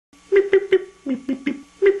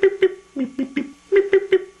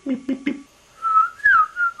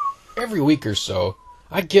Every week or so,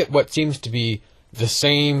 I get what seems to be the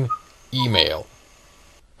same email,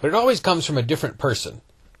 but it always comes from a different person.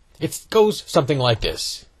 It goes something like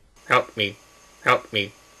this. Help me, help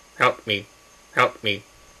me, help me, help me.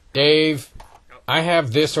 Dave, I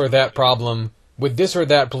have this or that problem with this or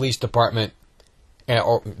that police department,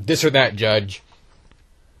 or this or that judge,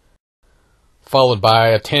 followed by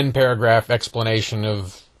a 10-paragraph explanation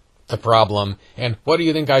of the problem, and what do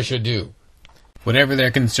you think I should do? Whatever they're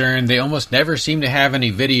concerned, they almost never seem to have any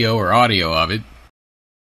video or audio of it.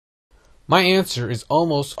 My answer is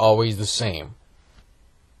almost always the same.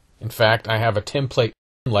 In fact, I have a template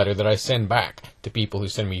letter that I send back to people who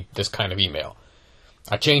send me this kind of email.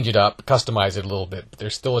 I change it up, customize it a little bit, but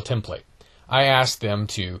there's still a template. I ask them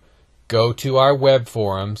to go to our web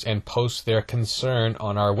forums and post their concern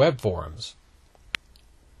on our web forums.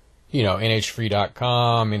 You know,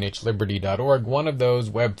 nhfree.com, nhliberty.org, one of those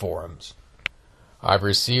web forums. I've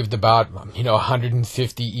received about,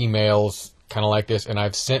 150 emails kind of like this, and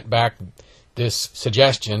I've sent back this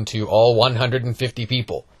suggestion to all 150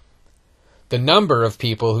 people. The number of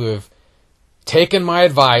people who have taken my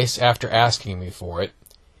advice after asking me for it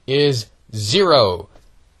is 0.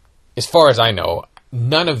 As far as I know,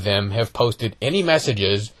 none of them have posted any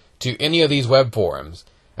messages to any of these web forums.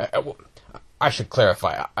 I should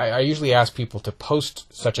clarify. I usually ask people to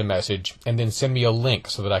post such a message and then send me a link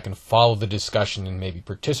so that I can follow the discussion and maybe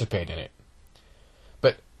participate in it.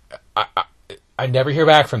 But I never hear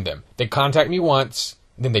back from them. They contact me once,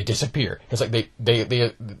 then they disappear. It's like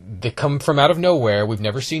they come from out of nowhere. We've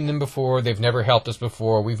never seen them before. They've never helped us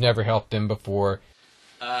before. We've never helped them before.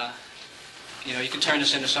 You can turn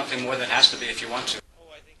this into something more than it has to be if you want to.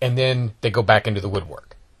 And then they go back into the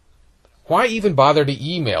woodwork. Why even bother to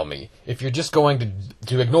email me if you're just going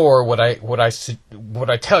to ignore what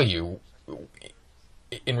I tell you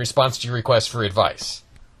in response to your request for advice?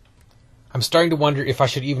 I'm starting to wonder if I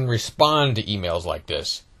should even respond to emails like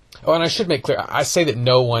this. Oh, and I should make clear, I say that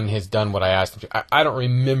no one has done what I asked them to. I don't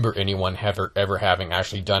remember anyone ever having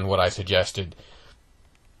actually done what I suggested.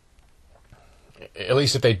 At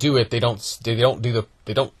least if they do it, they don't do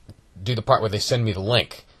the part where they send me the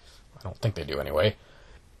link. I don't think they do anyway.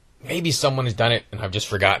 Maybe someone has done it and I've just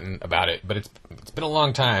forgotten about it, but it's been a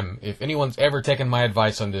long time. If anyone's ever taken my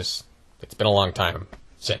advice on this, it's been a long time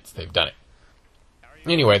since they've done it.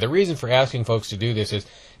 Anyway, the reason for asking folks to do this is,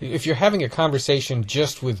 if you're having a conversation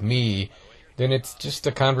just with me, then it's just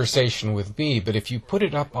a conversation with me. But if you put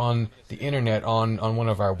it up on the internet, on one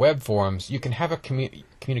of our web forums, you can have a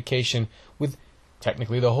communication with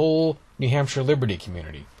technically the whole New Hampshire Liberty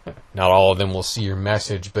community. Not all of them will see your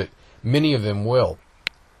message, but many of them will.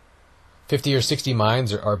 50 or 60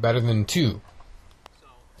 minds are better than 2.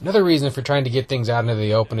 Another reason for trying to get things out into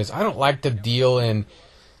the open is I don't like to deal in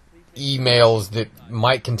emails that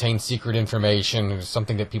might contain secret information or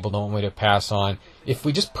something that people don't want me to pass on. If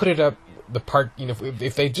we just put it up,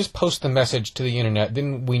 if they just post the message to the internet,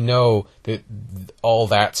 then we know that all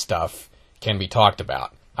that stuff can be talked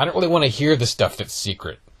about. I don't really want to hear the stuff that's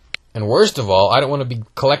secret. And worst of all, I don't want to be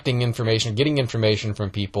collecting information, getting information from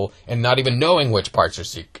people, and not even knowing which parts are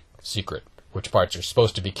secret, which parts are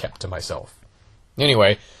supposed to be kept to myself.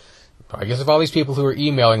 Anyway, I guess if all these people who are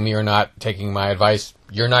emailing me are not taking my advice,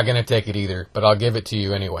 you're not going to take it either, but I'll give it to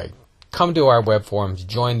you anyway. Come to our web forums,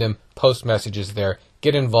 join them, post messages there,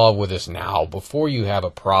 get involved with us now, before you have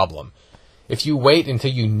a problem. If you wait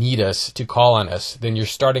until you need us to call on us, then you're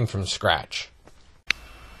starting from scratch.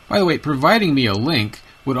 By the way, providing me a link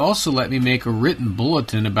would also let me make a written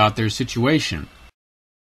bulletin about their situation.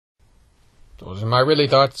 Those are my really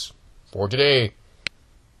thoughts for today.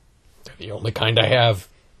 They're the only kind I have.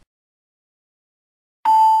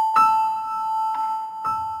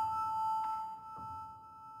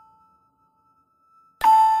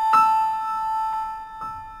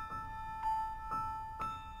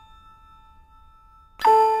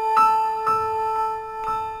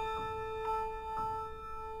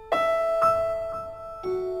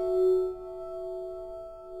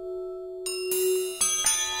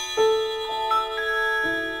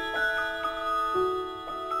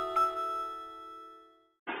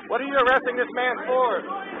 What are you arresting this man for?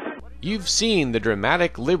 You've seen the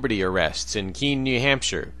dramatic Liberty arrests in Keene, New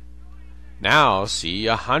Hampshire. Now see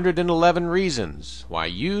 111 reasons why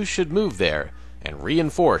you should move there and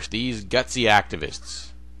reinforce these gutsy activists.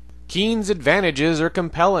 Keene's advantages are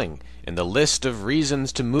compelling, and the list of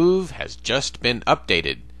reasons to move has just been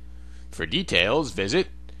updated. For details, visit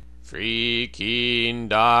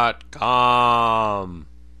freekeene.com.